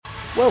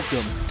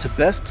Welcome to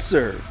Best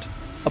Served,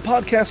 a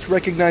podcast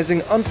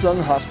recognizing unsung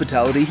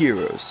hospitality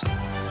heroes.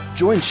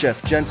 Join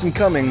Chef Jensen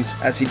Cummings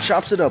as he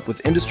chops it up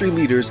with industry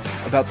leaders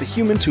about the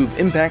humans who've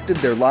impacted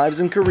their lives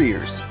and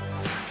careers.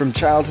 From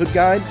childhood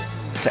guides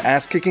to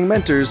ass-kicking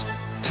mentors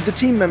to the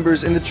team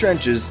members in the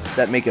trenches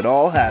that make it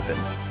all happen.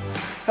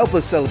 Help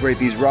us celebrate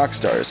these rock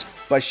stars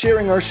by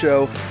sharing our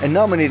show and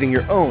nominating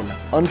your own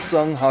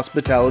unsung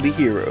hospitality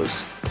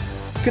heroes.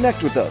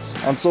 Connect with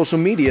us on social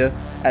media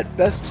at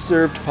Best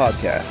Served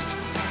Podcast.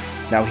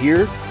 Now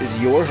here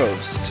is your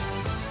host.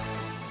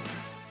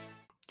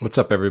 What's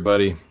up,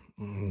 everybody?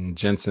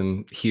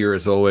 Jensen here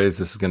as always.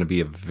 This is going to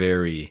be a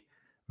very,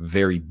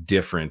 very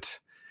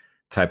different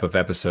type of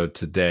episode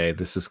today.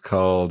 This is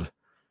called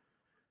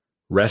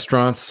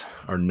Restaurants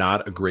Are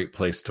Not a Great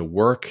Place to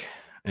Work,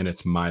 and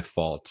It's My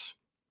Fault.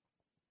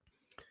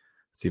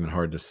 It's even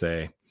hard to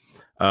say.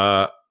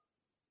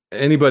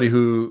 Anybody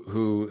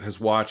who has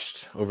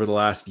watched over the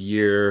last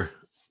year,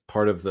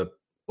 part of the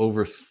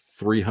over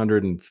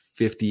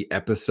 350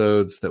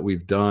 episodes that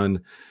we've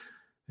done,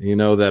 you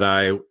know that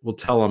I will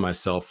tell on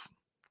myself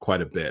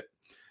quite a bit.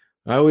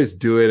 I always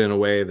do it in a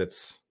way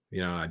that's,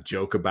 I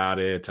joke about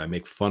it. I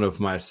make fun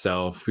of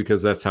myself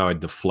because that's how I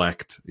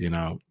deflect,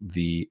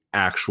 the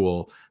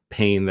actual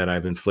pain that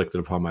I've inflicted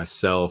upon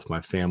myself,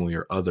 my family,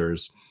 or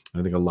others.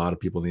 I think a lot of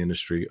people in the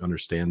industry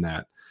understand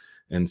that.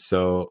 And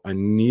so I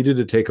needed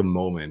to take a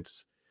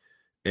moment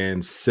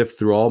and sift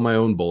through all my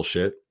own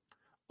bullshit,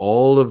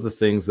 all of the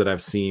things that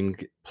I've seen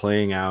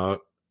playing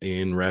out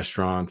in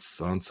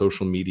restaurants, on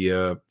social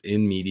media,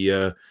 in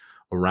media,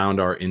 around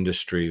our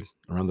industry,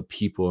 around the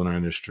people in our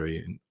industry,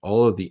 and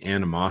all of the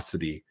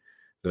animosity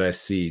that I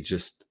see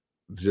just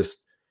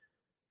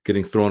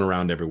getting thrown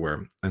around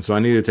everywhere. And so I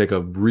need to take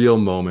a real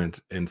moment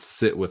and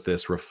sit with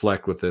this,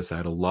 reflect with this. I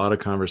had a lot of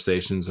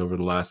conversations over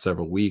the last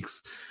several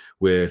weeks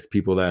with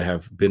people that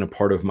have been a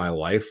part of my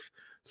life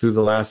through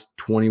the last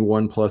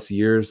 21 plus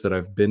years that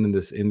I've been in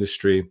this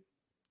industry.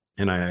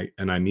 And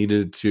I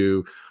needed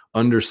to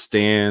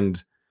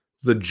understand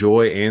the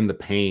joy and the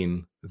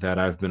pain that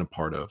I've been a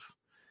part of,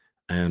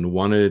 and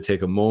wanted to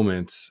take a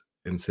moment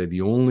and say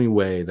the only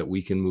way that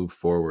we can move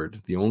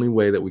forward, the only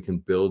way that we can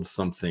build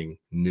something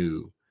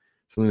new,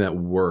 something that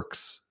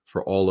works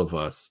for all of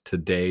us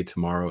today,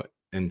 tomorrow,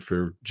 and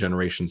for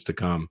generations to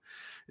come,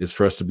 is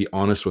for us to be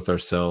honest with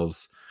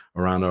ourselves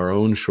around our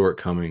own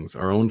shortcomings,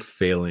 our own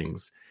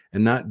failings,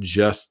 and not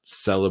just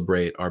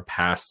celebrate our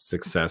past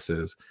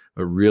successes,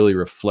 but really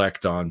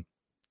reflect on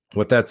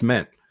what that's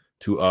meant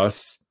to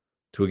us,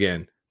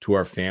 to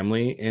our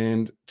family,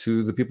 and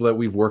to the people that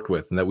we've worked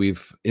with and that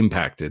we've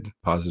impacted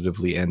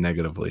positively and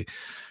negatively.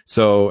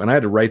 So, and I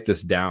had to write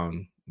this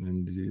down.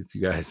 And if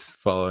you guys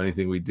follow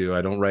anything we do,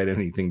 I don't write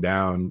anything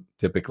down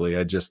typically.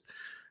 I just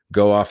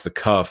go off the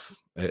cuff.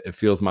 It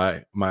feels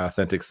my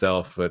authentic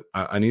self, but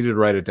I needed to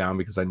write it down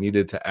because I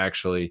needed to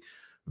actually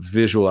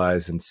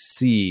visualize and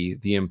see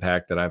the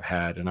impact that I've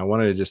had. And I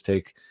wanted to just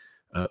take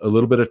a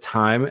little bit of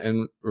time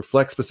and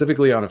reflect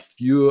specifically on a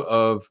few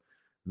of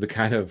the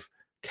kind of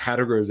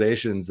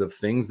categorizations of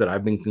things that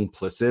I've been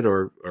complicit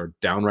or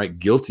downright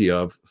guilty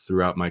of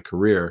throughout my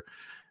career.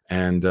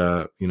 And,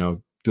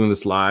 doing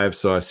this live.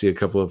 So I see a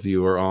couple of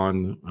you are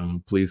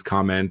on, please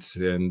comment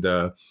and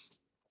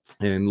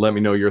let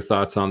me know your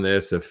thoughts on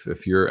this.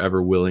 If you're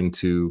ever willing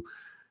to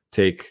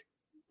take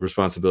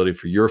responsibility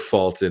for your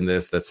fault in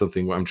this, that's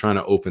something where I'm trying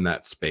to open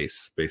that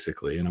space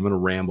basically. And I'm going to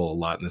ramble a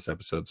lot in this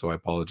episode, so I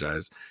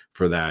apologize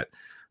for that.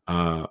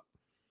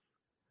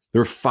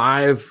 There are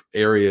 5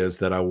 areas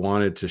that I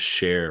wanted to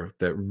share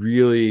that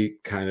really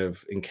kind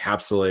of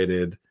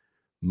encapsulated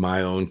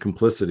my own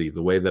complicity,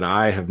 the way that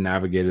I have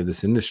navigated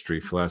this industry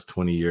for the last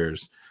 20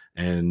 years,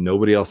 and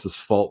nobody else's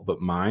fault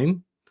but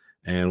mine.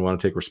 And want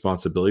to take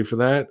responsibility for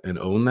that and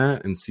own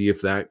that and see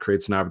if that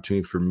creates an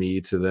opportunity for me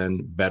to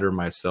then better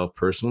myself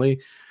personally,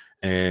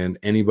 and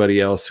anybody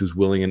else who's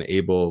willing and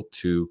able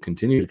to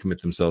continue to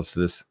commit themselves to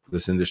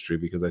this industry,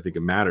 because I think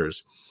it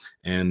matters.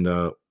 And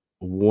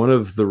one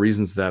of the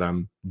reasons that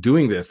I'm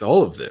doing this,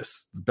 all of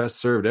this, Best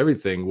Served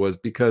everything, was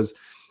because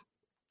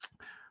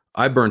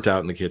I burnt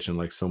out in the kitchen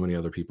like so many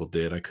other people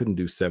did. I couldn't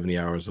do 70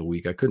 hours a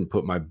week. I couldn't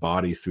put my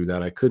body through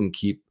that. I couldn't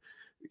keep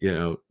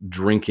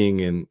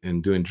drinking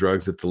and doing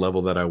drugs at the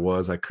level that I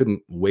was. I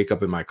couldn't wake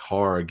up in my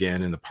car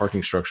again in the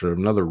parking structure of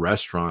another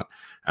restaurant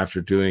after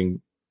doing,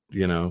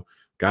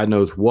 God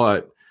knows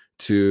what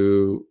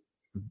to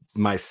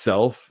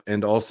myself,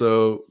 and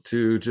also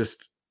to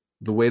just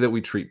the way that we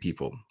treat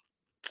people,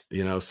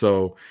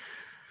 so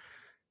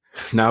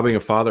now being a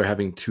father,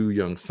 having 2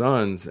 young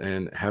sons,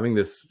 and having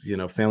this,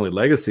 family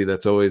legacy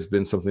that's always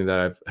been something that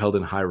I've held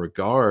in high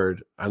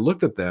regard, I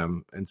looked at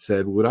them and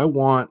said, would I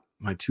want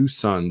my 2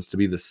 sons to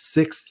be the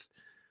 6th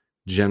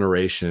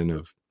generation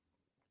of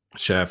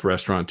chef,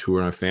 restaurateur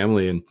in our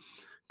family? And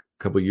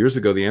a couple of years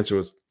ago, the answer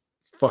was,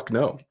 fuck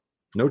no.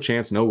 No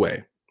chance, no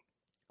way.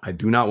 I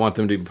do not want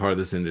them to be part of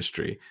this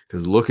industry,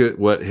 because look at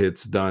what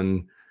it's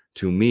done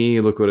to me.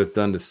 Look what it's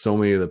done to so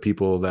many of the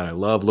people that I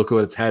love. Look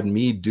what it's had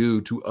me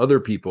do to other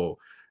people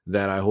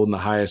that I hold in the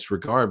highest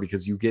regard,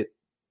 because you get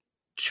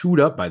chewed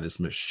up by this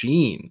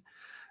machine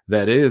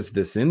that is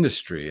this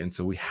industry. And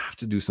so we have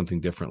to do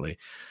something differently.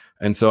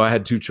 And so I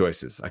had two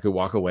choices. I could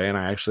walk away, and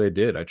I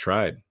did. I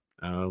tried.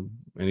 And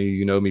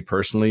you know me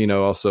personally,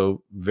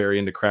 also very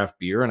into craft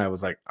beer. And I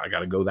was like, I got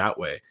to go that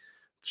way,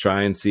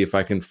 try and see if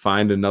I can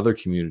find another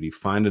community,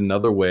 find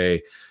another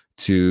way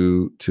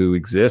to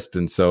exist.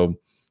 And so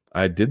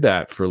I did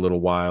that for a little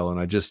while,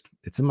 and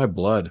it's in my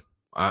blood.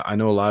 I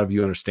know a lot of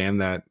you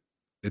understand that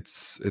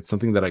it's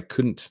something that I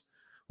couldn't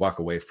walk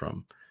away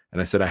from. And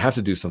I said, I have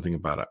to do something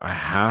about it. I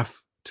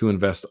have to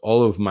invest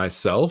all of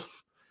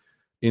myself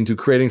into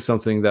creating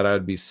something that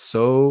I'd be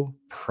so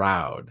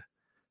proud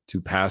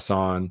to pass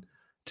on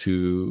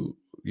to,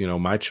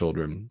 my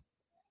children,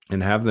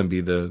 and have them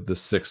be the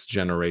sixth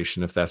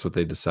generation, if that's what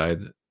they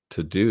decide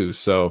to do.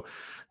 So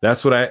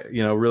that's what I,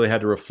 really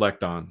had to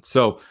reflect on.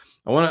 So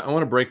I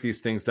want to break these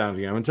things down to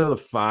you. I'm going to tell the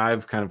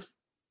 5 kind of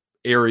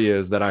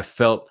areas that I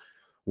felt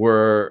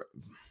were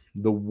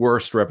the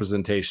worst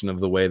representation of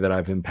the way that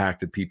I've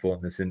impacted people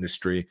in this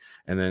industry,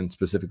 and then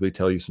specifically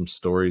tell you some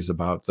stories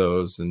about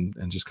those and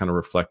just kind of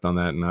reflect on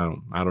that. And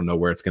I don't know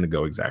where it's going to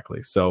go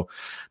exactly. So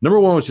number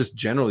 1 was just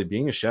generally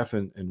being a chef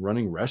and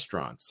running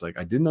restaurants. Like,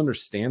 I didn't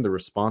understand the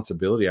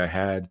responsibility I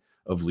had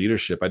of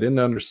leadership. I didn't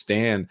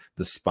understand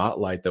the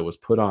spotlight that was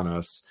put on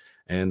us.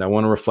 And I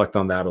want to reflect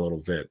on that a little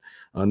bit.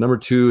 Number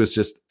 2 is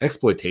just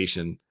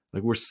exploitation.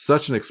 Like, we're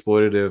such an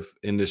exploitative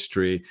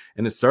industry,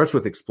 and it starts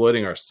with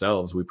exploiting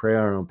ourselves. We prey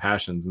on our own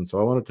passions. And so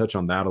I want to touch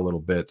on that a little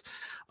bit.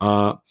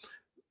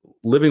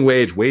 Living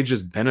wage,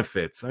 wages,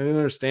 benefits. I didn't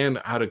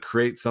understand how to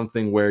create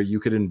something where you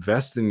could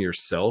invest in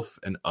yourself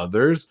and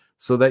others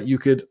so that you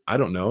could,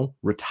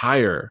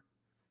 retire,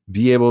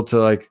 be able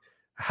to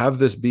have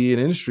this be an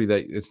industry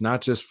that it's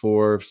not just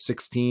for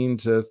 16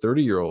 to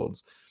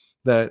 30-year-olds.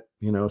 That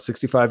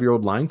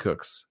 65-year-old line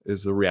cooks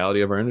is the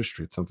reality of our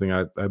industry. It's something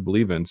I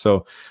believe in.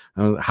 So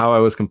how I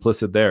was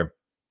complicit there.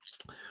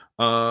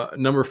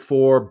 Number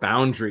 4,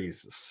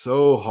 boundaries.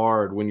 So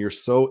hard when you're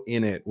so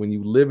in it, when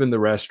you live in the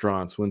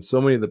restaurants, when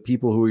so many of the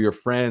people who are your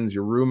friends,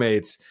 your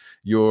roommates,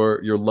 your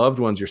loved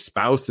ones, your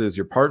spouses,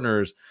 your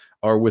partners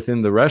are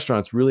within the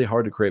restaurants. Really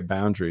hard to create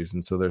boundaries.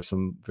 And so there's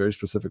some very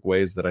specific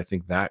ways that I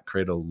think that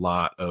create a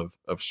lot of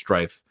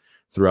strife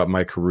throughout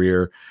my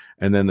career.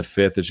 And then the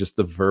 5th is just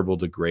the verbal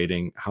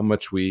degrading, how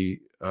much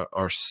we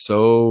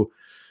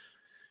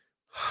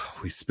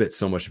we spit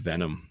so much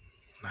venom.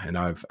 And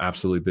I've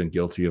absolutely been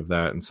guilty of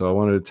that. And so I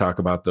wanted to talk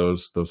about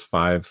those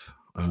 5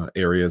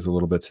 areas a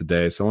little bit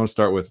today. So I want to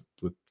start with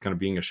kind of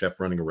being a chef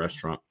running a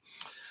restaurant.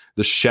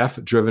 The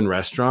chef-driven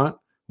restaurant,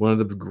 one of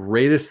the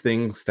greatest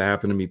things to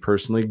happen to me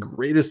personally,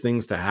 greatest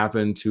things to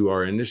happen to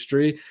our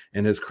industry,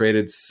 and has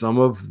created some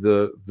of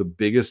the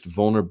biggest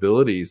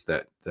vulnerabilities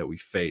that we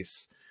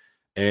face.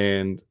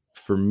 And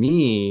for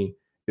me,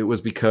 it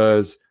was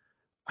because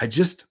I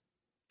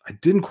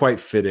didn't quite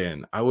fit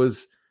in. I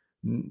was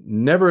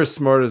never as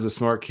smart as the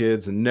smart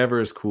kids and never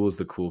as cool as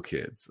the cool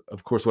kids.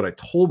 Of course, what I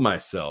told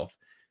myself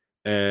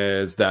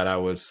is that I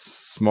was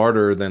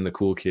smarter than the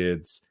cool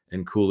kids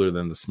and cooler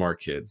than the smart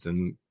kids,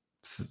 and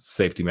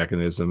safety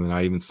mechanism. And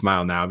I even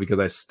smile now because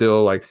I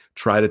still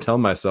try to tell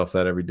myself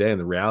that every day. And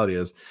the reality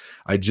is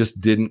I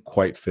just didn't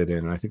quite fit in.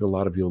 And I think a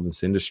lot of people in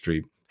this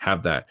industry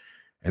have that.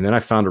 And then I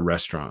found a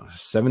restaurant,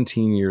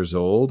 17 years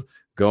old,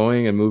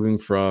 going and moving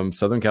from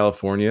Southern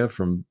California,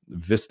 from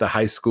Vista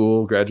High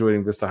School,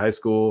 graduating Vista High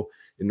School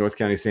in North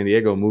County, San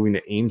Diego, moving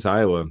to Ames,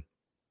 Iowa,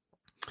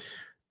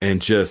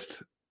 and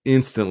just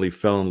instantly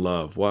fell in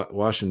love,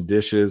 washing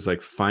dishes,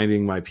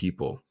 finding my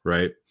people,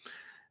 right?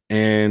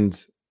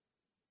 And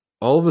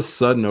all of a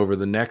sudden, over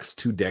the next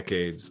 2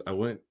 decades,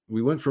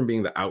 we went from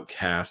being the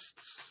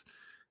outcasts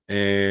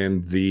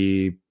and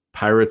the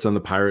pirates on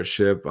the pirate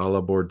ship, a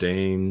la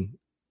Bourdain,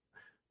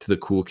 to the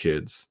cool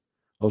kids.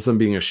 All of a sudden,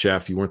 being a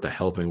chef, you weren't the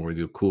helping, were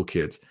the cool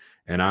kids.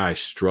 And I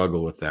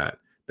struggle with that.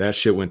 That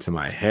shit went to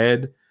my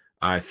head.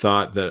 I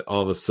thought that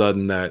all of a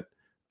sudden that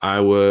I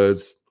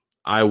was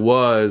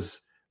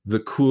the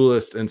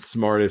coolest and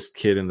smartest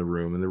kid in the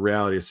room. And the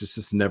reality is it's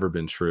just never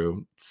been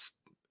true.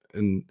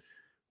 And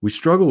we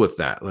struggle with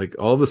that.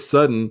 All of a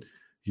sudden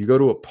you go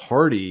to a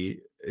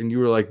party and you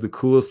were the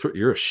coolest,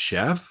 you're a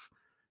chef.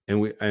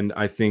 And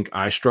I think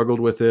I struggled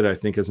with it. I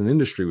think as an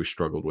industry, we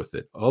struggled with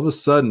it. All of a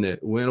sudden it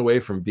went away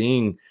from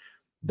being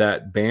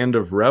that band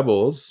of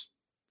rebels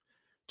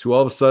to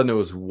all of a sudden it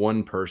was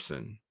one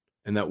person,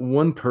 and that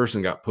one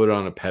person got put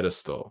on a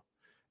pedestal.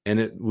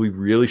 And we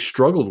really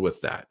struggled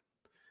with that.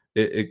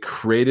 It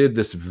created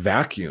this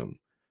vacuum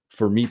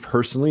for me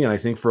personally, and I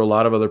think for a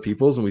lot of other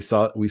people's, and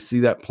we see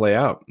that play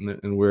out,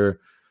 and we're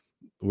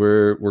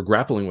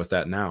grappling with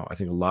that now. I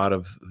think a lot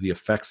of the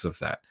effects of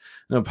that.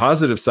 Now,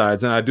 positive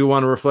sides, and I do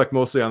want to reflect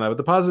mostly on that, but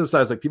the positive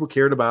sides, people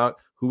cared about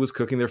who was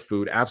cooking their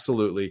food.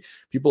 Absolutely.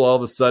 People all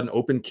of a sudden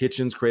opened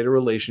kitchens, created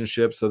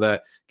relationships so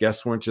that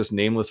guests weren't just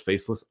nameless,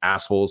 faceless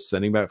assholes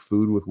sending back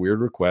food with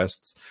weird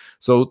requests.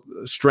 So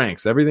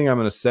strengths, everything I'm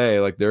going to say,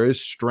 there is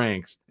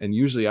strength. And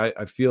usually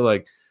I feel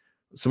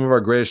some of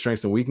our greatest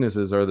strengths and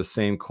weaknesses are the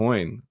same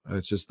coin.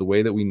 It's just the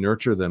way that we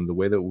nurture them, the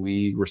way that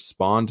we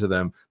respond to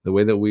them, the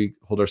way that we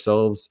hold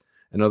ourselves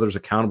and others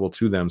accountable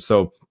to them.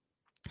 So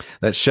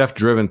that chef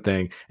driven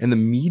thing and the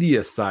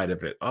media side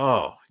of it.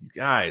 Oh, you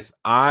guys,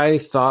 I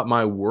thought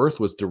my worth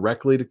was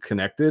directly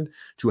connected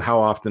to how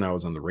often I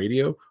was on the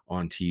radio,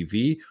 on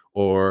TV,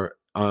 or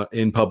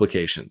in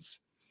publications.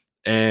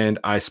 And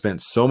I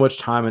spent so much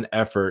time and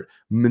effort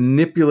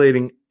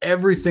manipulating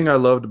everything I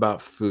loved about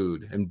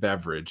food and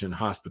beverage and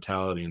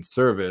hospitality and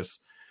service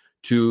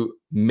to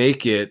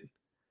make it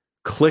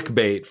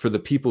clickbait for the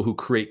people who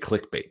create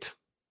clickbait.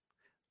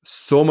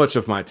 So much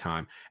of my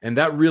time. And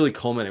that really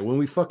culminated when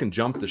we fucking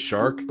jumped the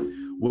shark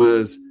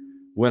was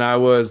when I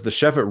was the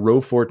chef at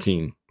Row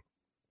 14.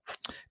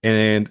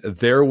 And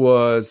there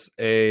was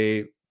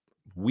a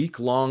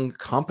week-long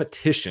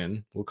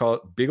competition. We'll call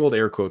it big old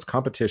air quotes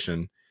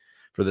competition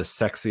for the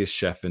sexiest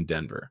chef in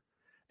Denver.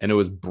 And it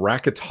was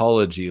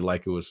bracketology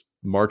like it was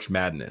March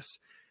Madness.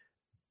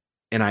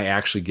 And I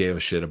actually gave a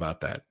shit about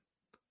that.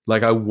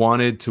 Like I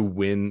wanted to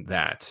win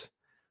that.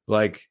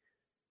 Like,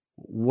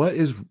 what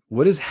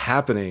is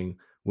happening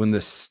when the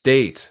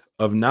state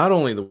of not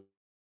only the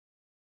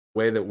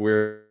way that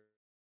we're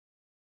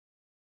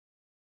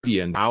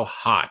and how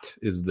hot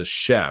is the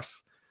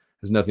chef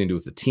has nothing to do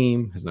with the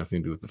team, has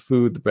nothing to do with the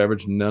food, the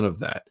beverage, none of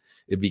that.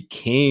 It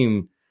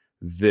became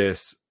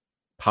this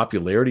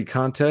popularity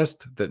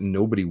contest that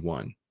nobody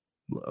won.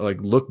 Like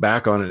look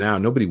back on it now,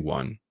 nobody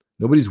won.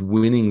 Nobody's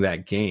winning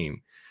that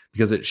game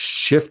because it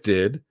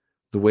shifted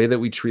the way that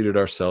we treated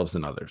ourselves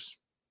and others.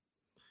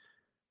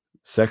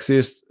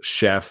 Sexiest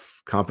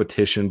chef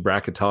competition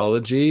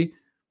bracketology.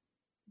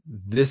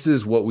 This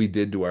is what we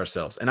did to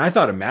ourselves. And I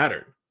thought it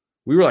mattered.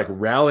 We were like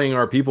rallying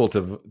our people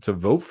to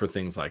vote for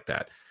things like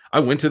that.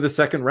 I went to the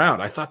second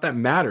round. I thought that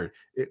mattered.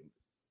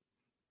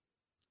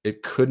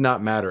 It could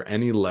not matter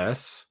any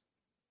less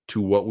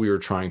to what we were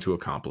trying to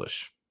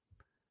accomplish.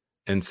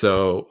 And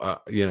so,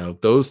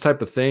 those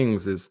type of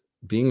things is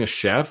being a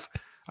chef.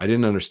 I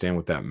didn't understand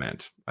what that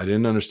meant. I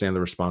didn't understand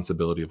the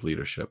responsibility of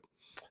leadership.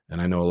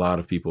 And I know a lot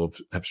of people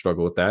have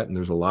struggled with that. And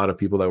there's a lot of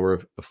people that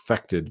were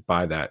affected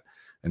by that.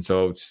 And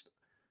so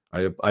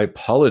I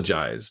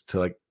apologize to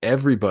like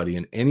everybody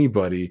and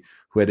anybody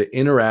who had to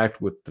interact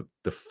with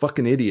the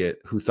fucking idiot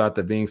who thought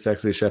that being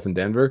sexiest chef in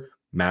Denver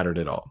mattered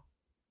at all.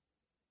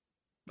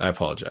 I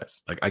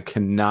apologize. Like I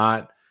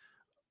cannot,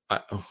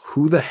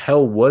 who the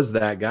hell was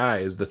that guy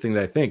is the thing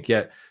that I think.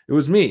 Yet it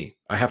was me.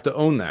 I have to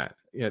own that.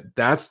 Yet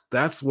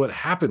that's what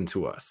happened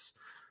to us.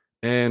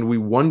 And we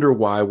wonder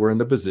why we're in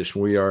the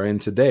position we are in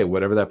today,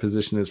 whatever that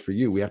position is for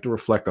you. We have to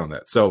reflect on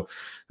that. So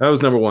that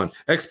was number one.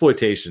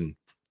 Exploitation.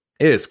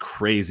 It is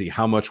crazy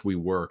how much we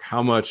work,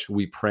 how much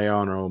we prey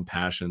on our own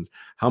passions,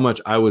 how much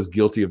I was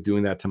guilty of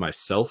doing that to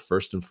myself,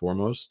 first and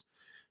foremost,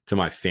 to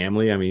my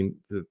family. I mean,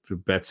 to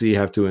Betsy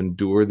have to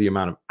endure the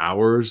amount of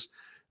hours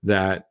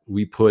that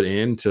we put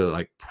in to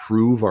like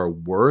prove our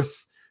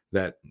worth,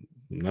 that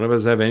none of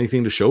us have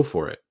anything to show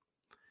for it.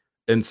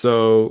 And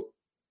so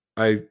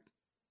I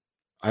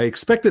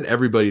expected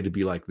everybody to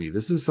be like me.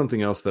 This is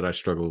something else that I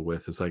struggle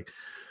with. It's like,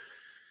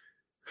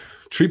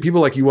 treat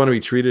people like you want to be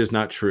treated is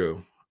not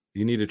true.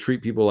 You need to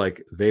treat people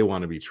like they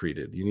want to be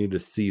treated. You need to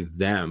see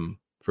them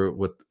for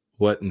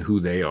what and who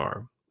they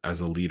are as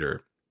a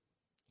leader.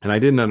 And I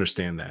didn't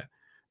understand that.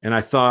 And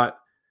I thought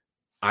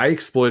I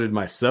exploited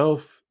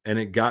myself, and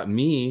it got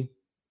me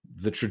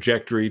the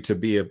trajectory to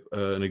be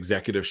an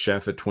executive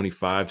chef at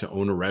 25, to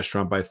own a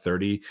restaurant by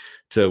 30,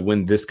 to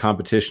win this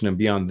competition and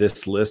be on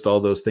this list,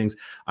 all those things.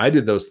 I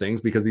did those things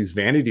because these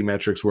vanity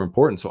metrics were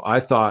important. So I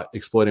thought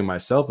exploiting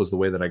myself was the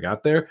way that I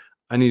got there.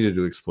 I needed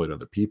to exploit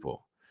other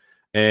people.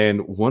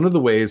 And one of the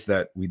ways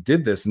that we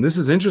did this, and this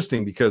is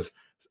interesting because,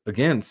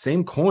 again,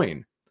 same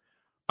coin.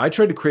 I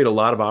tried to create a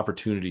lot of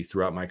opportunity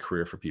throughout my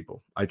career for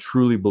people. I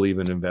truly believe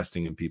in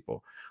investing in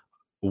people.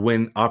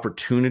 When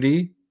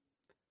opportunity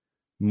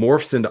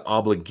morphs into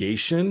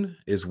obligation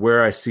is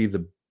where I see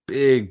the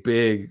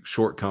big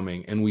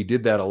shortcoming. And we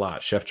did that a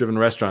lot. Chef Driven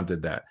Restaurant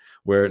did that,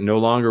 where no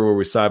longer were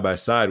we side by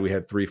side. We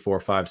had 3, 4,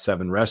 5,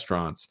 7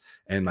 restaurants.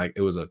 And like,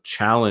 it was a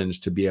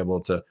challenge to be able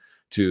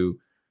to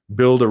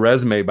build a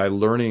resume by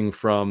learning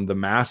from the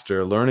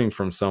master, learning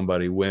from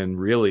somebody, when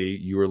really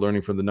you were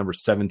learning from the number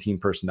 17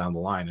 person down the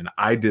line. And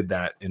I did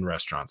that in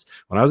restaurants.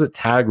 When I was at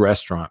Tag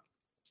Restaurant,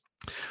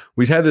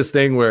 we had this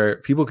thing where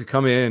people could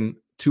come in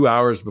 2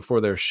 hours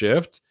before their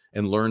shift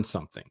and learn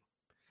something.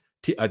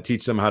 I'd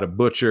teach them how to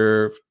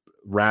butcher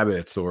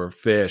rabbits or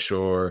fish,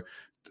 or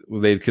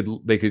they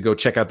could go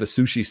check out the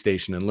sushi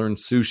station and learn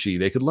sushi.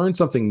 They could learn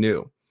something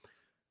new.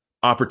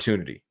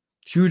 Opportunity,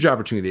 huge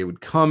opportunity. They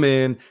would come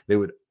in, they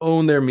would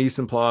own their mise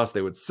en place,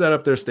 they would set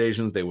up their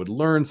stations, they would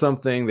learn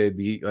something. They'd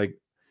be like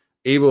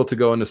able to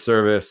go into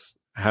service,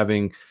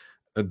 having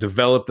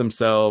developed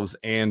themselves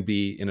and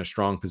be in a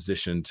strong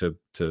position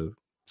to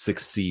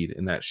succeed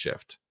in that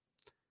shift.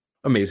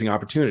 Amazing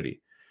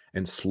opportunity.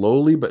 And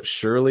slowly but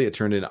surely it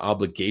turned into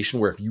obligation,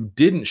 where if you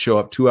didn't show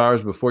up 2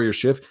 hours before your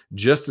shift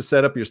just to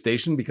set up your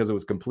station because it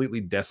was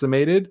completely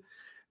decimated,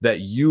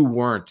 that you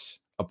weren't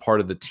a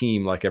part of the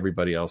team like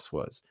everybody else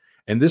was.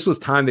 And this was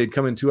time they'd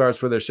come in 2 hours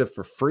for their shift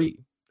for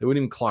free. They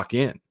wouldn't even clock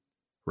in,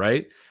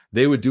 right?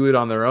 They would do it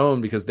on their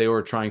own because they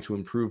were trying to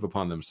improve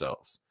upon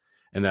themselves.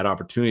 And that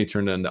opportunity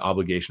turned into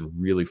obligation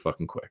really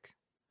fucking quick.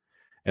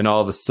 And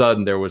all of a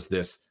sudden there was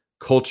this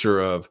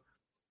culture of,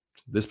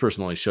 this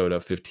person only showed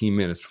up 15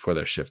 minutes before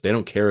their shift. They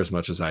don't care as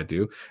much as I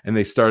do. And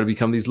they started to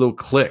become these little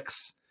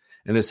cliques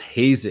and this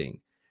hazing.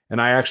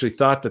 And I actually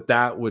thought that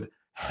that would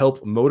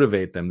help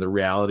motivate them. The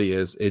reality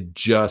is it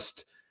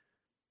just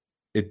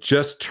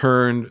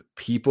turned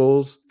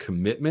people's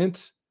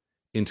commitment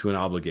into an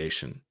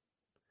obligation.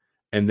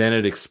 And then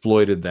it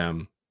exploited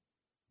them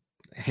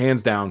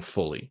hands down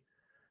fully.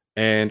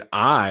 And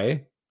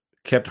I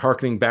kept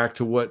hearkening back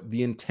to what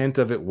the intent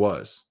of it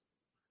was.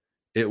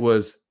 It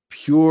was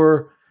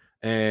pure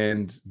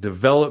and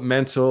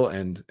developmental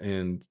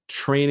and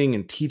training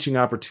and teaching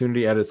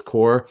opportunity at its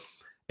core.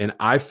 And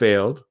I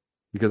failed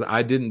because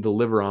I didn't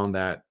deliver on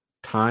that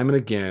time and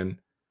again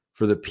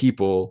for the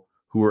people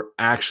who were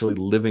actually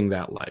living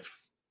that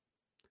life.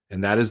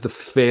 And that is the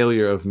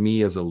failure of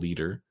me as a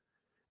leader.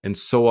 And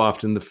so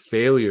often the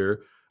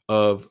failure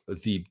of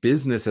the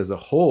business as a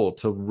whole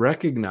to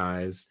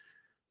recognize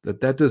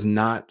that that does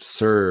not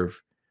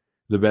serve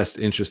the best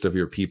interest of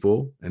your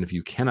people. And if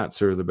you cannot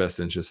serve the best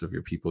interest of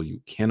your people,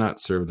 you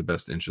cannot serve the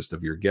best interest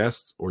of your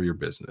guests or your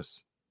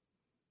business.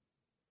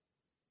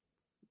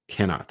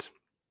 Cannot.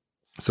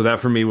 So that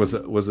for me was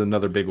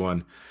another big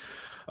one,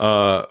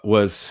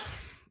 was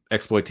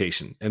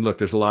exploitation. And look,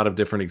 there's a lot of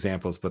different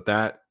examples, but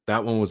that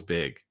one was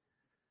big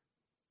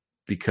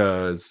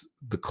because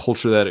the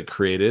culture that it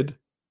created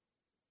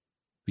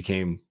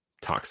became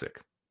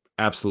toxic,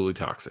 absolutely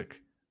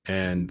toxic.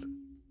 And,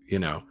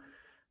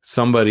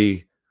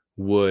 somebody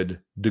would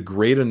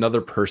degrade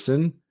another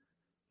person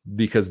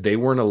because they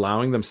weren't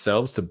allowing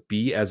themselves to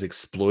be as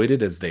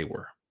exploited as they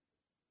were.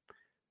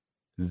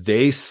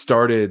 They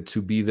started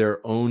to be their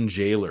own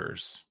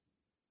jailers.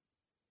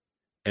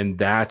 And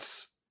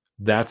that's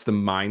the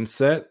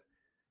mindset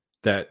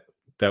that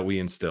we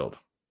instilled.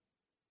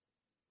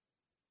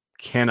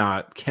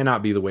 Cannot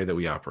be the way that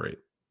we operate.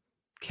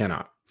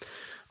 Cannot.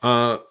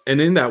 And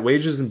in that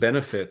wages and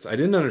benefits, I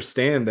didn't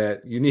understand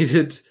that you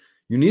needed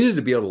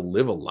to be able to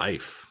live a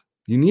life.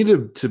 You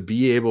needed to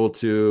be able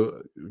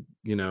to,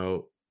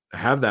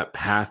 have that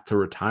path to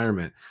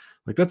retirement.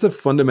 Like that's a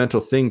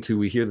fundamental thing too.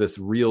 We hear this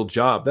real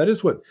job. That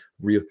is what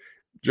real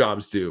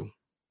jobs do.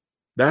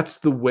 That's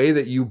the way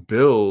that you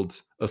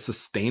build a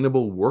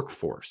sustainable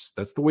workforce.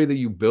 That's the way that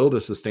you build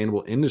a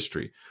sustainable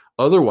industry.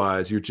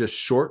 Otherwise, you're just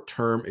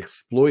short-term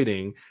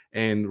exploiting,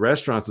 and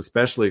restaurants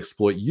especially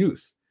exploit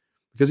youth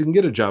because you can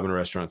get a job in a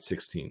restaurant at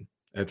 16,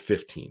 at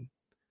 15,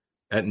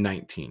 at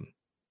 19.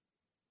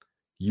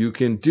 You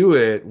can do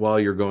it while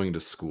you're going to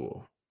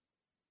school.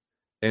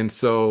 And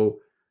so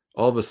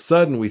all of a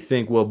sudden we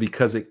think, well,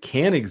 because it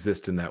can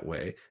exist in that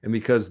way, and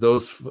because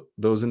those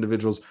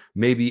individuals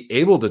may be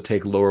able to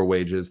take lower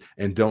wages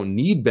and don't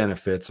need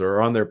benefits or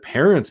are on their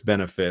parents'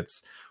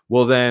 benefits,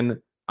 well,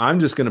 then I'm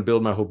just going to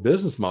build my whole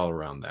business model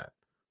around that.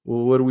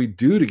 Well, what do we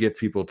do to get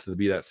people to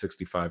be that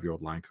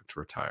 65-year-old line cook to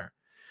retire?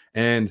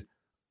 And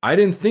I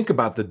didn't think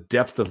about the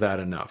depth of that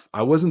enough.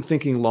 I wasn't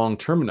thinking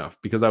long-term enough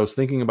because I was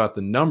thinking about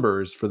the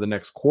numbers for the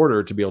next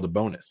quarter to be able to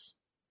bonus.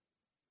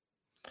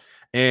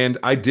 And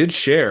I did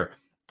share.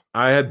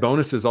 I had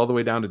bonuses all the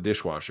way down to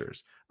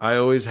dishwashers. I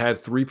always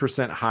had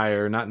 3%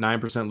 higher, not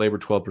 9% labor,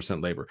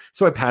 12% labor.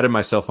 So I patted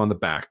myself on the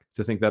back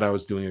to think that I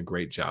was doing a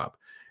great job.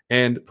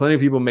 And plenty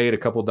of people made a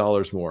couple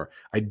dollars more.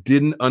 I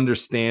didn't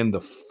understand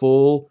the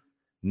full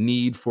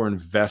need for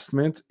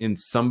investment in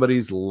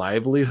somebody's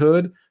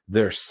livelihood,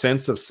 their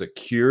sense of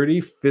security,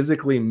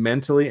 physically,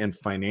 mentally, and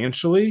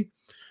financially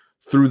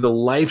through the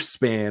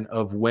lifespan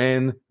of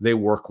when they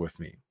work with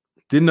me.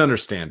 Didn't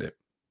understand it.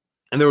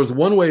 And there was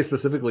one way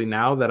specifically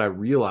now that I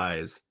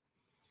realize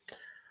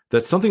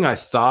that something I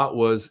thought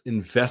was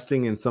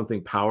investing in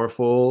something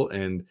powerful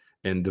and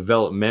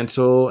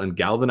developmental and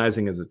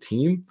galvanizing as a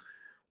team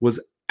was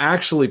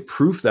actually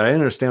proof that I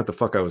didn't understand what the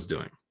fuck I was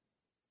doing.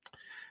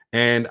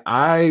 And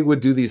I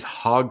would do these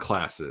hog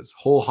classes,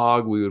 whole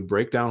hog. We would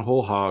break down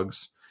whole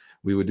hogs.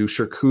 We would do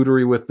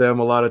charcuterie with them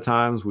a lot of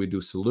times. We would do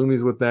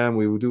salumis with them.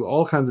 We would do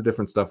all kinds of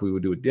different stuff. We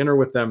would do a dinner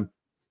with them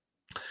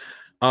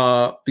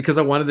because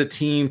I wanted the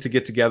team to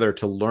get together,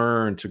 to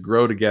learn, to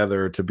grow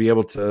together, to be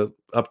able to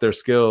up their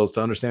skills,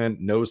 to understand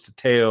nose to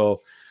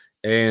tail.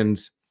 And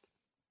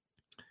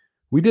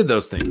we did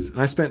those things.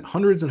 And I spent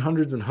hundreds and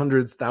hundreds and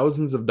hundreds,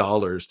 thousands of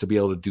dollars to be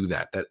able to do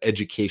that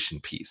education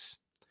piece.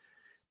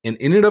 And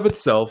in and of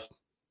itself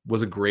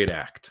was a great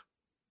act.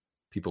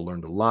 People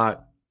learned a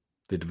lot.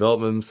 They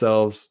developed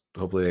themselves.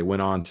 Hopefully they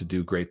went on to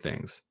do great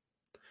things.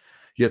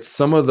 Yet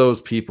some of those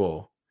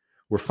people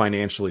were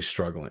financially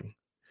struggling.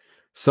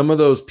 Some of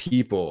those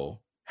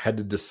people had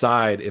to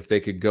decide if they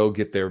could go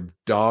get their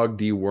dog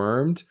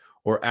dewormed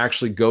or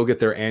actually go get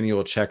their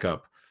annual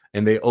checkup.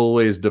 And they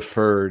always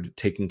deferred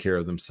taking care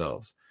of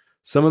themselves.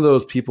 Some of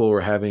those people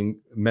were having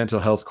mental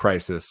health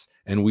crisis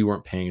and we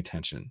weren't paying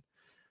attention.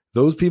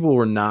 Those people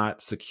were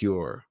not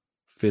secure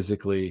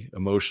physically,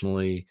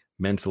 emotionally,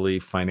 mentally,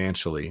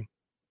 financially.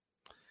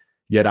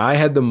 Yet I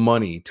had the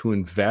money to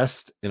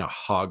invest in a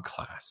hog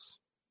class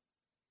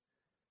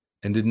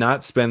and did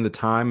not spend the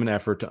time and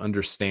effort to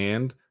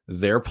understand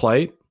their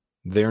plight,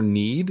 their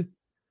need,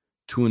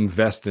 to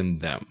invest in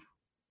them.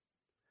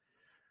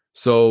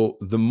 So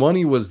the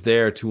money was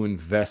there to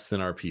invest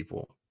in our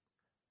people.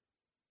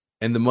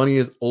 And the money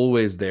is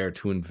always there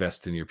to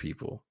invest in your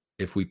people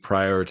if we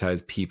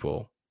prioritize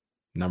people,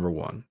 number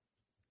one.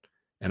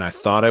 And I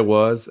thought I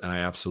was, and I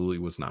absolutely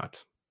was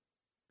not.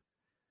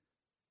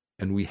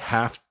 And we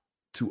have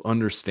to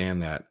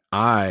understand that.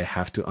 I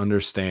have to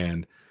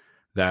understand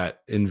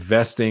that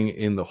investing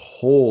in the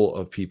whole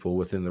of people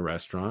within the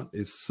restaurant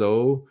is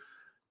so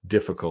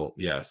difficult,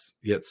 yes,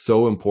 yet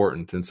so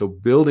important. And so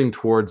building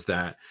towards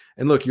that.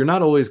 And look, you're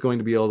not always going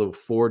to be able to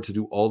afford to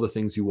do all the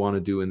things you want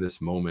to do in this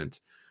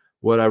moment.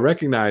 What I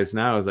recognize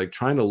now is like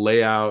trying to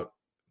lay out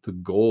the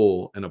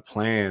goal and a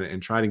plan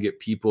and trying to get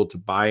people to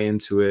buy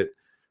into it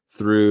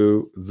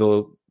through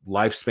the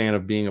lifespan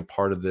of being a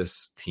part of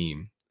this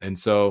team. And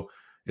so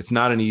it's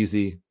not an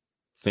easy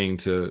thing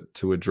to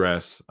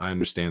address. I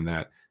understand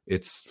that.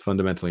 It's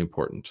fundamentally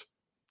important.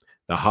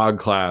 The hog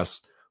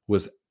class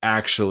was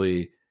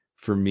actually,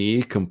 for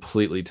me,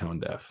 completely tone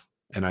deaf,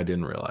 and I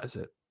didn't realize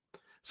it.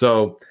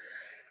 So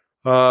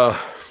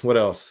what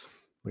else?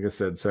 Like I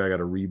said, sorry, I got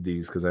to read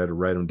these because I had to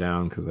write them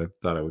down because I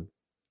thought I would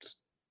just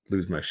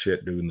lose my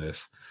shit doing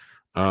this.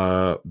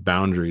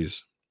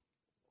 Boundaries.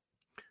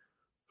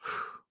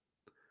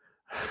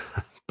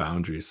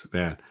 Boundaries,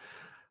 man.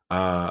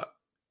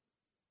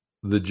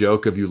 The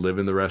joke of you live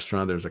in the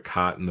restaurant, there's a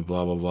cot in the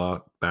blah, blah, blah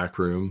back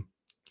room.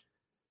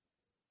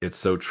 It's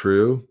so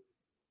true.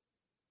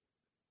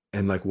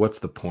 And like, what's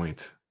the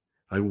point?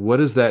 Like, what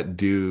does that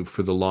do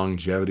for the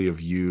longevity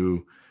of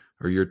you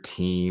or your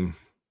team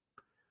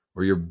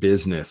or your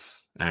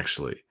business?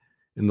 Actually,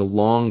 in the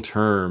long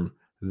term,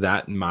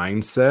 that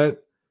mindset,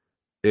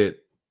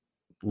 it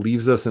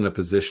leaves us in a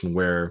position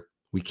where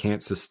we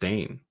can't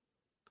sustain.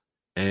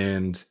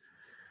 And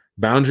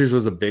boundaries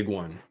was a big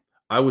one.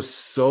 I was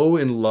so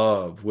in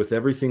love with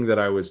everything that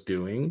I was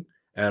doing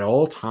at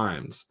all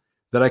times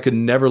that I could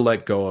never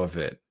let go of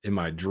it. In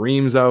my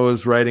dreams, I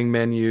was writing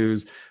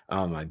menus.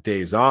 On my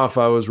days off,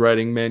 I was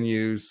writing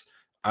menus.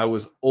 I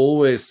was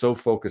always so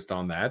focused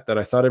on that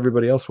I thought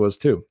everybody else was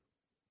too.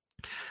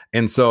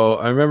 And so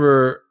I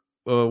remember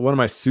one of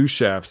my sous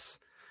chefs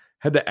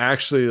had to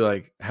actually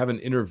like have an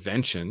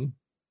intervention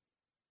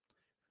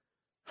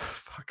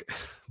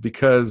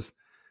because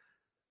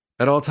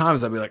at all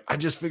times I'd be like, I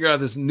just figured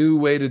out this new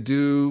way to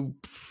do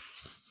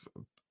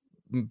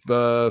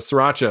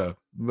sriracha,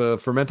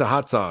 fermenta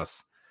hot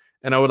sauce.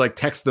 And I would like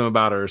text them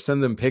about it or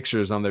send them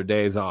pictures on their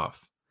days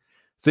off,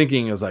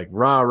 thinking it was like,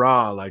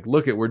 rah, like,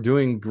 look we're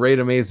doing great,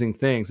 amazing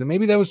things. And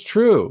maybe that was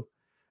true.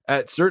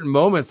 At certain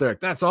moments, they're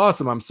like, that's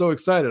awesome. I'm so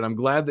excited. I'm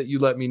glad that you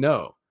let me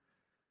know.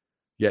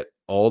 Yet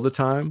all the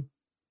time,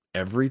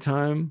 every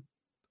time,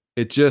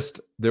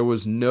 there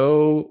was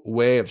no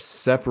way of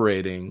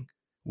separating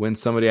when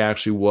somebody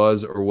actually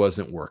was or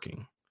wasn't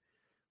working,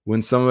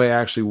 when somebody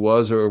actually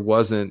was or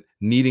wasn't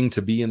needing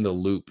to be in the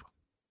loop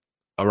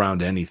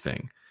around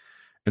anything.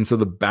 And so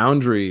the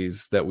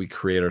boundaries that we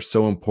create are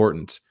so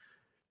important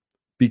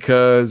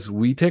because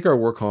we take our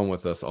work home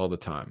with us all the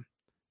time,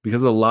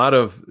 because a lot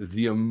of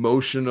the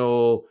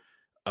emotional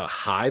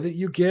high that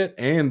you get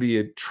and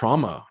the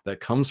trauma that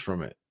comes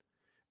from it.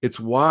 It's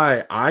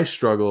why I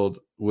struggled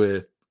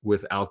with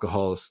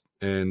alcohol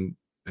and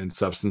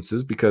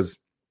substances, because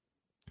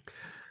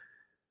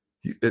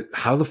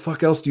how the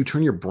fuck else do you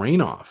turn your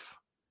brain off?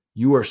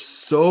 You are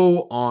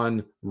so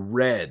on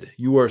red.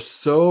 You are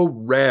so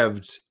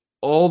revved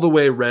all the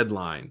way red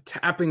line,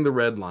 tapping the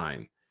red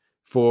line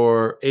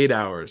for 8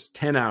 hours,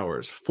 10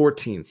 hours,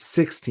 14,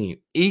 16,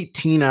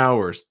 18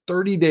 hours,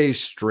 30 days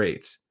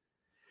straight,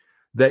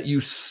 that you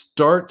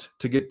start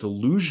to get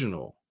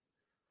delusional.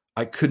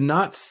 I could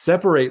not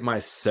separate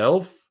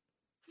myself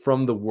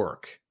from the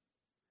work.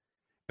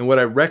 And what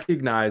I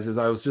recognize is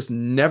I was just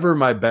never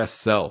my best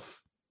self,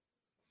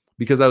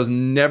 because I was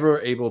never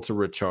able to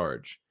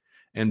recharge.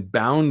 And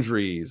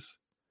boundaries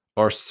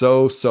are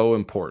so, so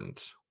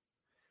important,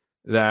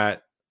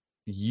 that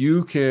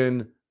you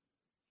can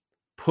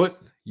put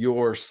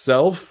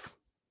yourself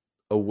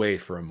away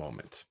for a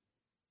moment.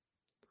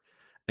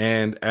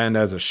 And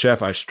as a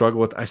chef, I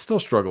still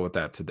struggle with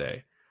that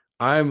today.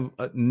 I'm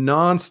a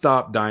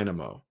nonstop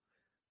dynamo.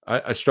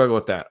 I struggle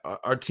with that.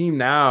 Our team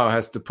now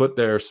has to put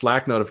their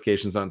Slack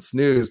notifications on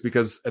snooze,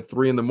 because at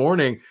 3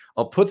 a.m,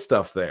 I'll put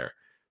stuff there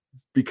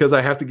because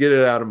I have to get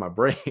it out of my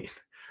brain.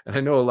 And I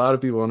know a lot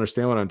of people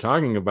understand what I'm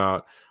talking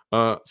about.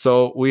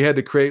 So we had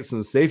to create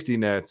some safety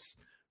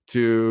nets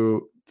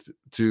to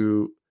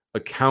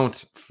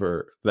account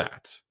for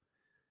that.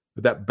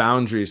 But that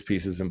boundaries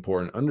piece is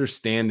important.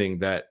 Understanding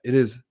that it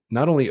is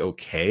not only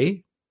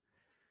okay,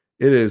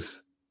 it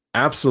is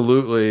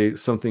absolutely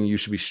something you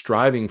should be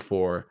striving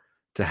for,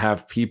 to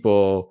have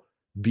people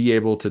be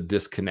able to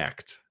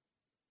disconnect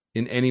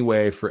in any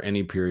way for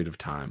any period of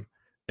time.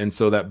 And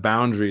so that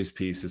boundaries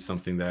piece is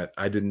something that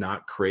I did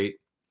not create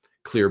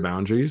clear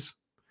boundaries.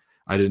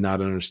 I did not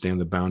understand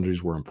that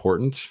boundaries were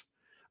important.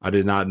 I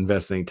did not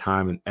invest any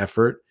time and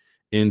effort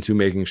into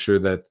making sure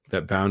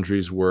that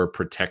boundaries were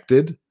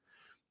protected.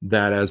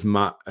 That as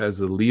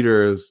a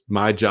leader, it's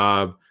my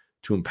job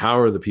to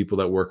empower the people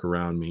that work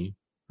around me,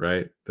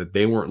 right? That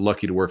they weren't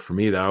lucky to work for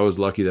me, that I was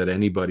lucky that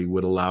anybody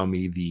would allow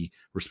me the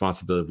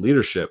responsibility of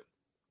leadership,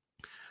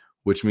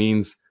 which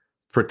means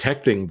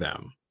protecting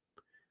them,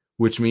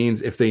 which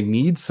means if they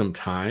need some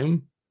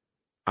time,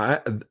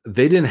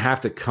 they didn't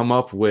have to come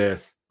up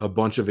with a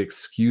bunch of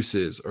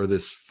excuses or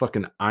this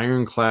fucking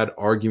ironclad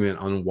argument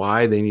on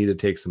why they need to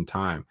take some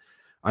time.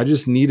 I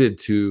just needed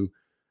to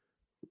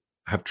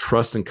have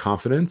trust and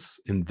confidence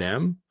in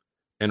them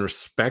and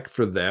respect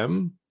for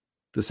them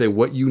to say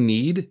what you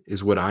need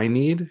is what I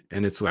need.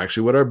 And it's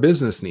actually what our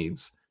business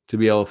needs to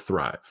be able to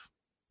thrive.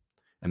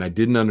 And I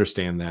didn't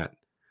understand that.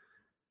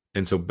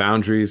 And so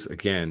boundaries,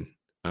 again,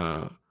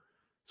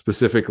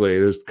 specifically,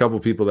 there's a couple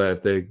of people that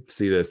if they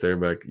see this, they're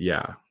like,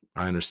 yeah,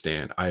 I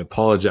understand. I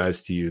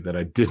apologize to you that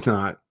I did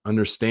not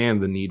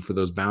understand the need for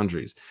those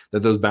boundaries,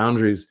 that those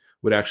boundaries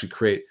would actually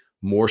create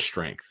more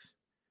strength,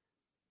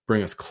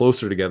 bring us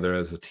closer together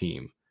as a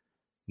team,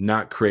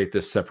 not create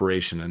this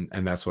separation.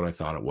 And that's what I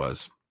thought it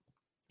was.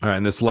 All right.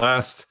 And this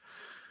last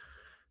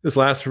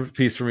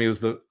piece for me was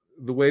the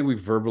way we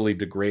verbally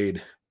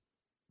degrade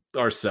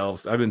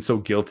ourselves. I've been so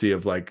guilty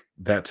of like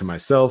that to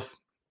myself,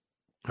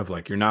 of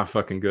like, you're not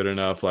fucking good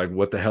enough. Like,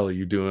 what the hell are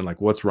you doing?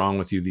 Like, what's wrong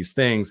with you? These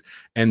things.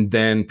 And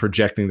then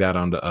projecting that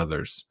onto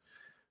others.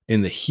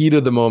 In the heat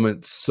of the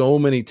moment, so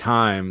many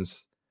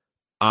times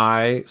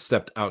I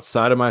stepped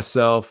outside of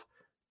myself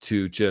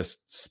to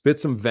just spit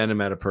some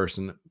venom at a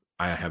person.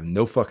 I have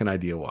no fucking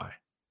idea why,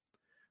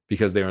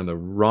 because they're in the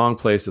wrong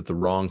place at the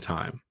wrong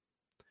time,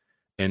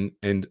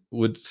 and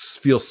would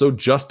feel so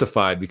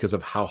justified because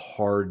of how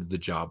hard the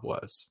job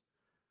was.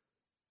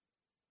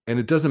 And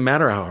it doesn't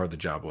matter how hard the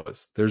job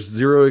was. There's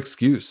zero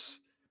excuse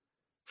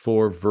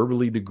for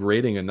verbally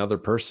degrading another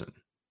person.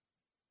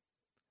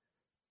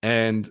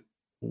 And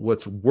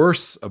what's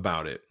worse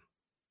about it,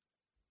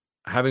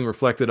 having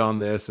reflected on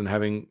this and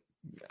having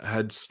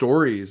had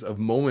stories of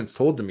moments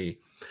told to me,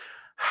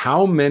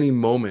 how many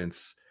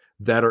moments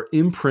that are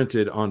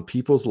imprinted on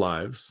people's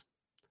lives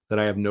that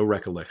I have no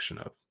recollection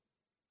of.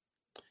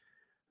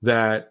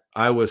 That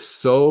I was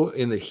so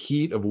in the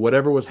heat of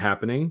whatever was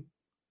happening,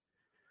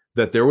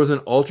 that there was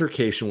an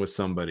altercation with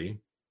somebody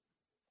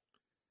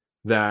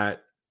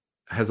that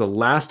has a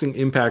lasting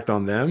impact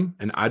on them,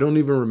 and I don't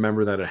even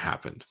remember that it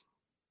happened.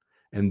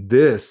 And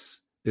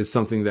this is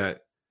something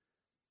that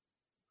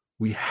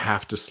we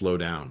have to slow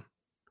down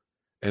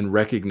and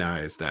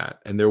recognize that.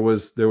 And there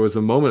was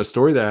a moment, a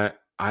story that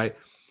I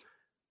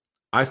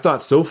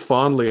thought so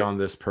fondly on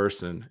this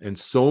person, and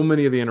so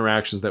many of the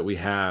interactions that we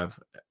have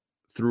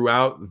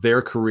throughout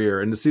their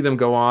career, and to see them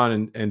go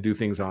on and do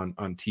things on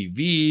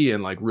TV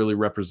and like really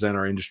represent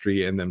our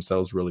industry and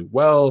themselves really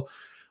well,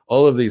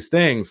 all of these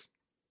things.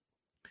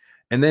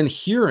 And then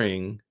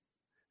hearing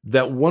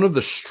that one of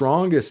the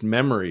strongest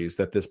memories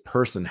that this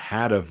person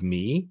had of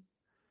me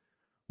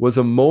was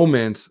a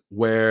moment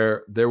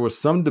where there was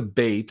some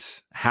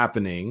debate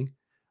happening,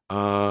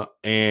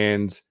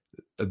 and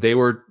they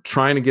were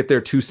trying to get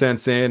their 2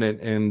 cents in,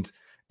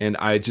 and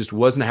I just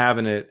wasn't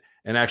having it,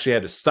 and actually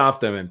had to stop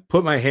them and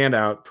put my hand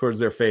out towards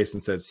their face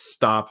and said,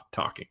 "Stop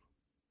talking."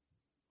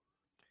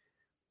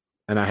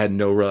 And I had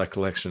no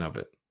recollection of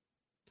it.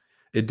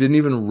 It didn't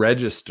even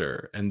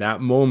register. And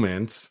that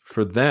moment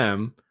for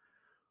them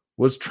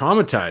was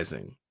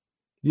traumatizing,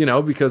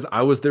 because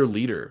I was their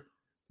leader.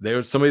 They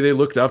were somebody they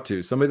looked up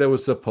to, somebody that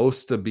was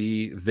supposed to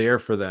be there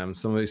for them,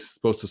 somebody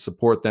supposed to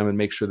support them and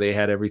make sure they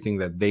had everything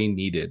that they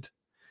needed.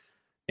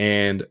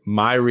 And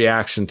my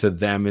reaction to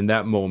them in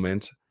that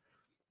moment,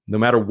 no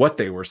matter what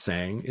they were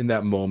saying in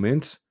that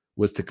moment,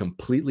 was to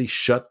completely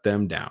shut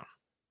them down.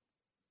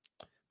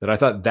 That I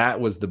thought that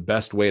was the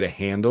best way to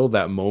handle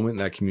that moment,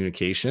 that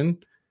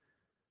communication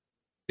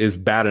is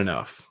bad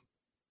enough.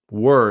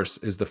 Worse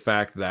is the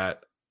fact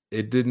that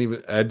it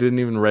didn't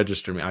even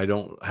register me. I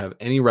don't have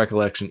any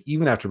recollection,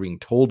 even after being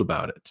told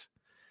about it.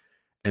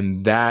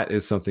 And that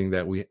is something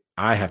that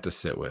I have to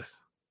sit with.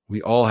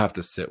 We all have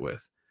to sit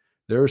with.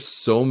 There are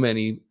so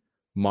many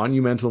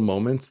monumental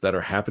moments that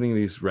are happening in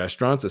these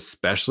restaurants,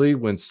 especially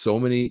when so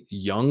many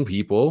young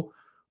people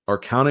are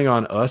counting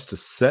on us to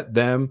set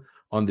them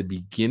on the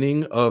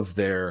beginning of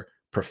their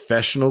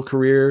professional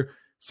career,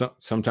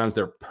 sometimes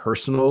their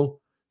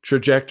personal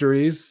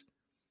trajectories.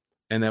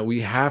 And that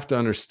we have to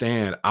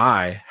understand,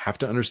 I have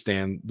to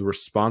understand the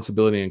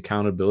responsibility and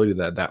accountability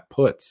that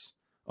puts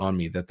on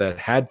me, that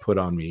had put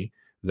on me,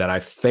 that I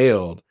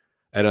failed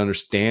at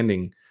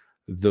understanding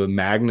the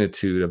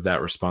magnitude of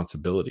that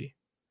responsibility.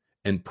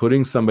 And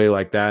putting somebody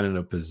like that in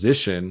a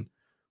position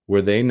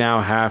where they now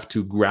have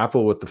to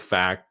grapple with the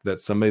fact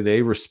that somebody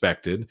they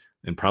respected,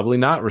 and probably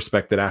not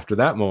respected after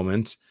that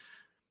moment,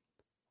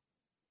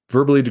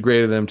 verbally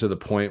degraded them to the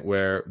point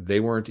where they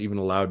weren't even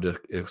allowed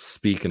to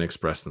speak and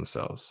express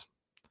themselves.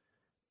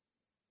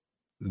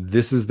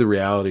 this is the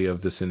reality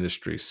of this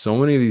industry. So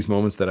many of these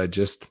moments that I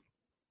just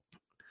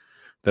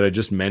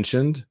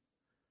mentioned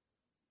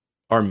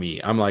are me.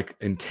 I'm like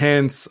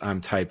intense.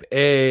 I'm type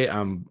A.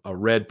 I'm a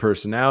red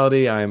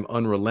personality. I am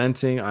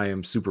unrelenting. I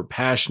am super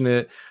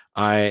passionate.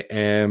 I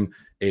am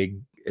a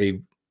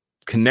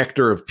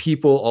connector of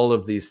people, all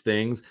of these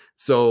things.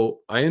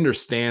 So I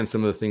understand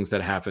some of the things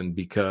that happen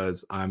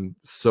because I'm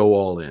so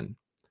all in.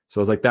 So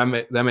I was like,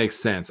 that makes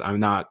sense. I'm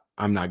not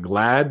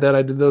glad that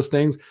I did those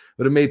things,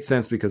 but it made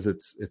sense because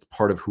it's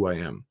part of who I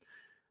am.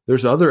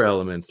 There's other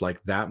elements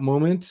like that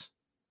moment.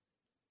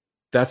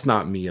 That's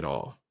not me at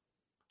all.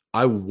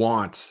 I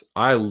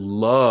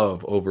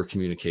love over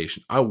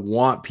communication. I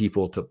want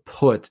people to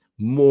put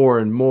more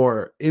and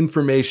more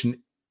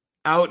information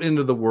out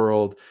into the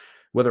world,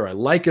 whether I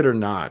like it or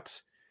not.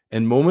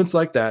 And moments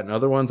like that and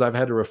other ones I've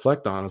had to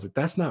reflect on, I was like,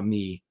 that's not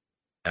me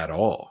at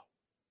all.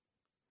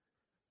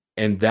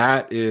 And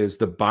that is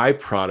the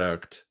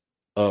byproduct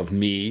of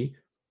me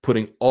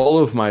putting all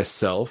of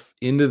myself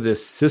into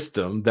this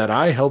system that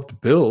I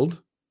helped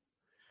build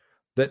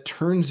that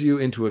turns you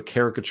into a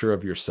caricature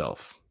of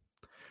yourself.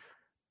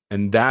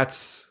 And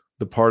that's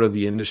the part of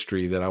the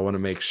industry that I want to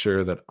make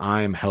sure that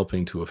I'm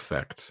helping to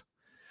affect.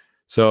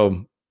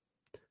 So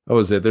that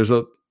was it.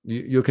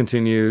 You'll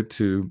continue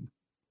to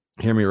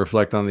hear me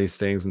reflect on these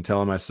things and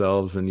tell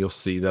myself, and you'll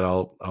see that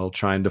I'll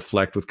try and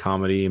deflect with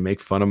comedy and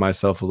make fun of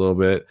myself a little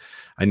bit.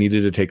 I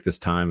needed to take this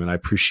time, and I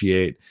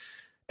appreciate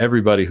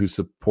everybody who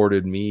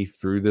supported me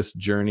through this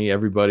journey,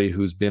 everybody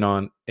who's been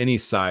on any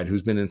side,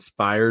 who's been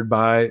inspired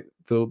by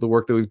the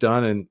work that we've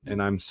done.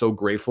 And I'm so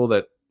grateful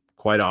that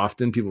quite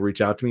often people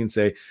reach out to me and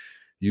say,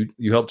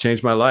 you helped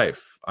change my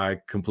life. I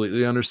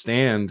completely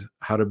understand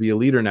how to be a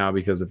leader now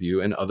because of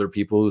you. And other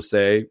people who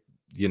say,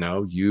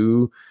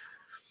 you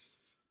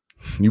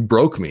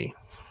broke me.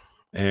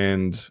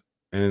 And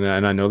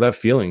I know that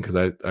feeling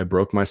because I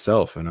broke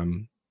myself, and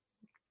I'm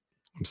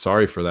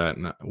sorry for that.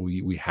 And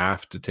we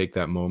have to take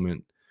that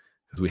moment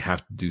because we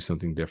have to do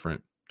something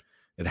different.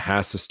 It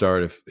has to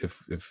start.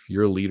 If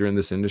you're a leader in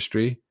this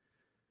industry,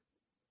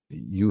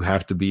 you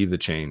have to be the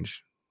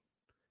change.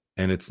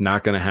 And it's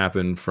not going to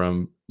happen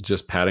from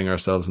just patting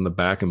ourselves in the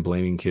back and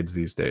blaming kids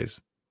these days.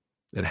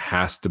 It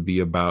has to be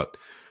about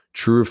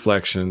true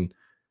reflection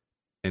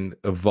and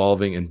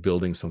evolving and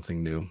building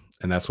something new.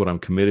 And that's what I'm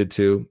committed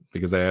to,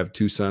 because I have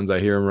 2 sons. I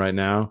hear them right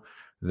now,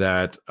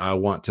 that I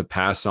want to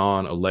pass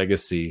on a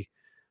legacy,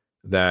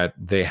 that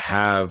they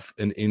have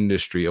an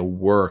industry, a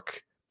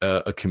work,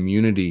 a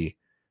community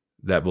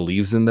that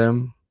believes in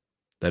them,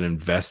 that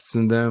invests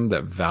in them,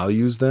 that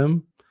values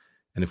them.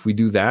 And if we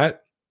do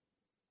that,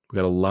 we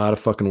got a lot of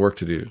fucking work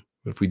to do.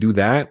 But if we do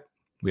that,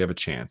 we have a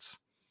chance.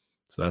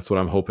 So that's what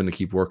I'm hoping to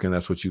keep working.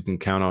 That's what you can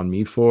count on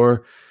me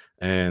for,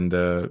 and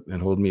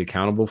hold me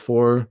accountable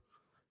for.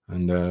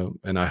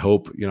 And I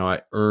hope,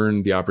 I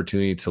earn the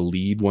opportunity to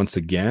lead once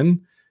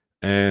again.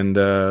 And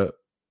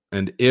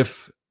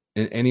if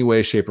in any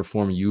way, shape, or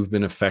form you've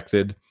been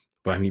affected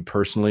by me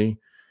personally,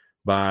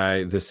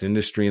 by this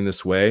industry in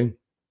this way,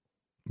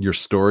 your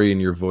story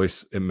and your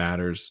voice, it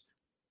matters.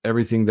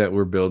 Everything that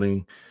we're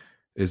building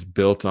is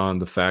built on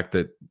the fact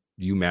that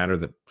you matter,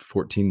 that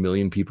 14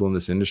 million people in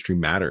this industry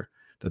matter,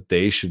 that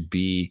they should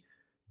be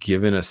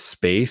given a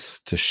space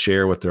to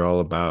share what they're all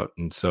about.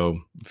 And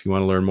so if you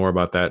want to learn more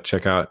about that,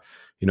 check out,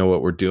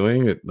 what we're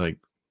doing.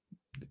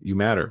 You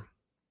matter.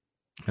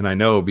 And I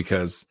know,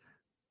 because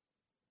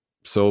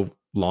so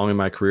long in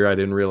my career, I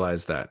didn't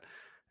realize that.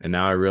 And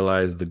now I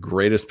realize the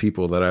greatest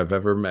people that I've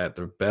ever met,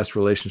 the best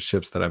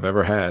relationships that I've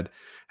ever had,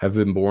 have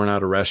been born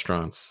out of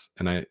restaurants.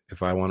 And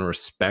if I want to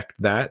respect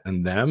that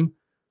and them,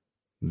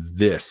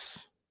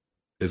 this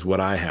is what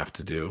I have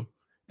to do.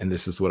 And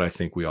this is what I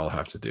think we all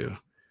have to do,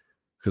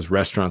 because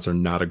restaurants are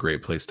not a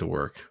great place to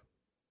work.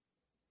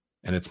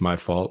 And it's my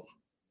fault.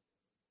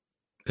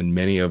 And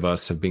many of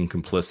us have been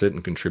complicit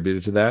and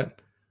contributed to that.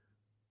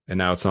 And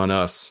now it's on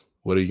us.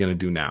 What are you going to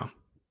do now?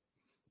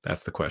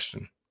 That's the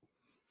question.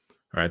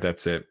 All right,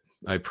 that's it.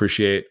 I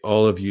appreciate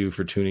all of you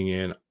for tuning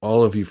in,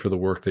 all of you for the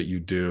work that you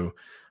do.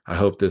 I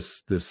hope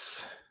this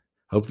was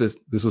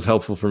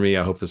helpful for me.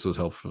 I hope this was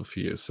helpful for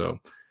you. So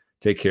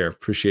take care.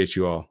 Appreciate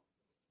you all.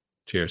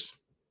 Cheers.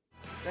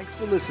 Thanks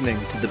for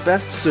listening to the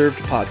Best Served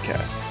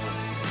podcast.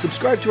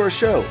 Subscribe to our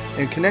show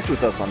and connect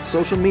with us on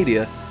social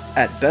media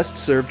at Best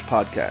Served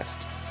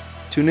Podcast.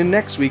 Tune in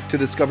next week to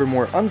discover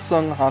more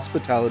unsung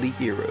hospitality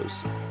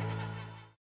heroes.